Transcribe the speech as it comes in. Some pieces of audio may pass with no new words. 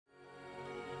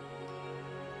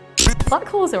Black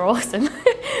holes are awesome.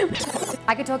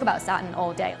 I could talk about Saturn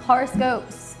all day.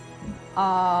 Horoscopes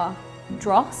are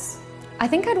dross. I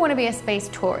think I'd want to be a space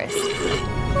tourist.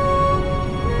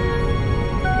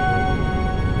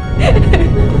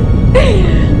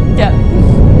 Yeah.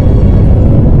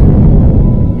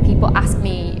 People ask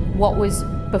me what was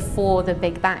before the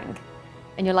Big Bang,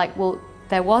 and you're like, well,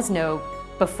 there was no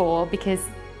before because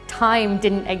time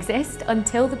didn't exist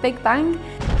until the Big Bang.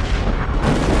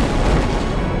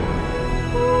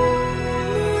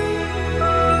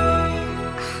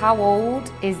 How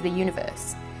old is the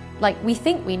universe? Like, we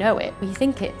think we know it. We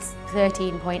think it's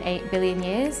 13.8 billion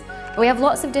years, but we have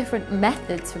lots of different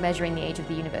methods for measuring the age of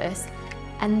the universe,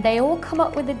 and they all come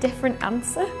up with a different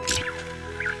answer.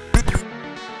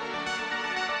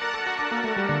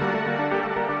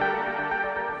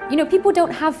 You know, people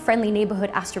don't have friendly neighborhood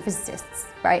astrophysicists,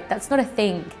 right? That's not a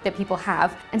thing that people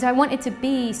have. And so I wanted to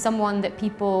be someone that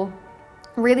people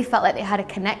really felt like they had a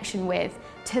connection with,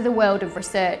 to the world of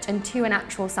research and to an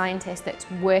actual scientist that's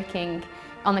working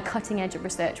on the cutting edge of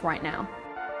research right now.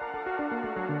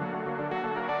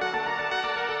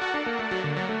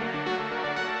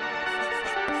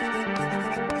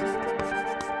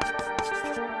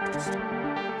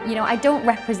 You know, I don't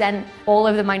represent all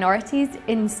of the minorities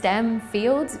in STEM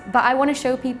fields, but I want to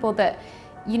show people that,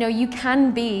 you know, you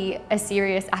can be a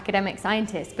serious academic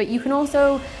scientist, but you can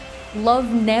also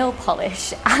love nail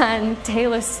polish and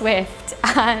Taylor Swift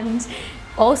and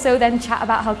also then chat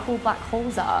about how cool black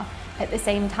holes are at the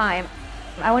same time.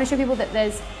 I want to show people that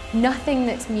there's nothing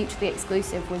that's mutually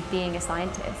exclusive with being a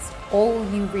scientist. All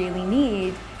you really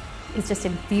need is just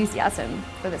enthusiasm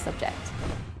for the subject.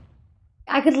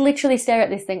 I could literally stare at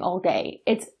this thing all day.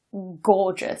 It's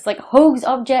gorgeous. Like, Hoag's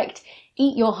object,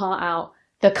 eat your heart out.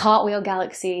 The Cartwheel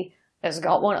Galaxy has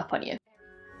got one up on you.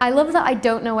 I love that I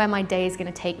don't know where my day is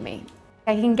going to take me.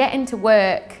 I can get into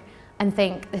work and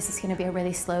think, this is going to be a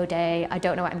really slow day. I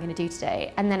don't know what I'm going to do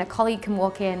today. And then a colleague can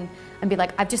walk in and be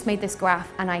like, I've just made this graph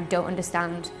and I don't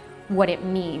understand what it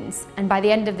means. And by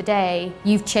the end of the day,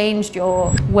 you've changed your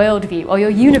worldview or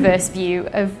your universe view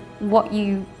of what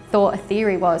you thought a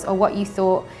theory was, or what you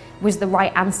thought was the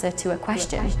right answer to a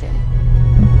question.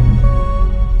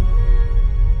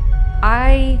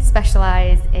 I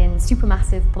specialise in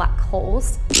supermassive black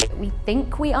holes. We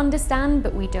think we understand,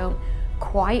 but we don't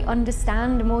quite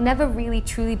understand, and we'll never really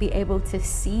truly be able to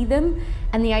see them.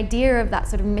 And the idea of that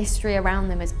sort of mystery around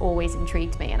them has always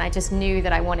intrigued me, and I just knew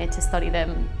that I wanted to study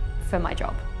them for my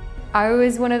job. I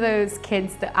was one of those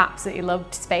kids that absolutely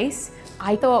loved space.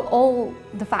 I thought all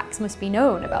the facts must be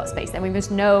known about space, and we must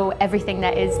know everything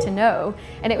there is to know.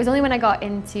 And it was only when I got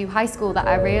into high school that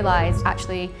I realised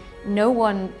actually no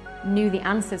one knew the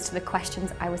answers to the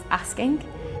questions I was asking.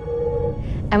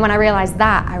 And when I realised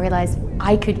that, I realised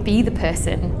I could be the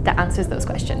person that answers those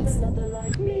questions.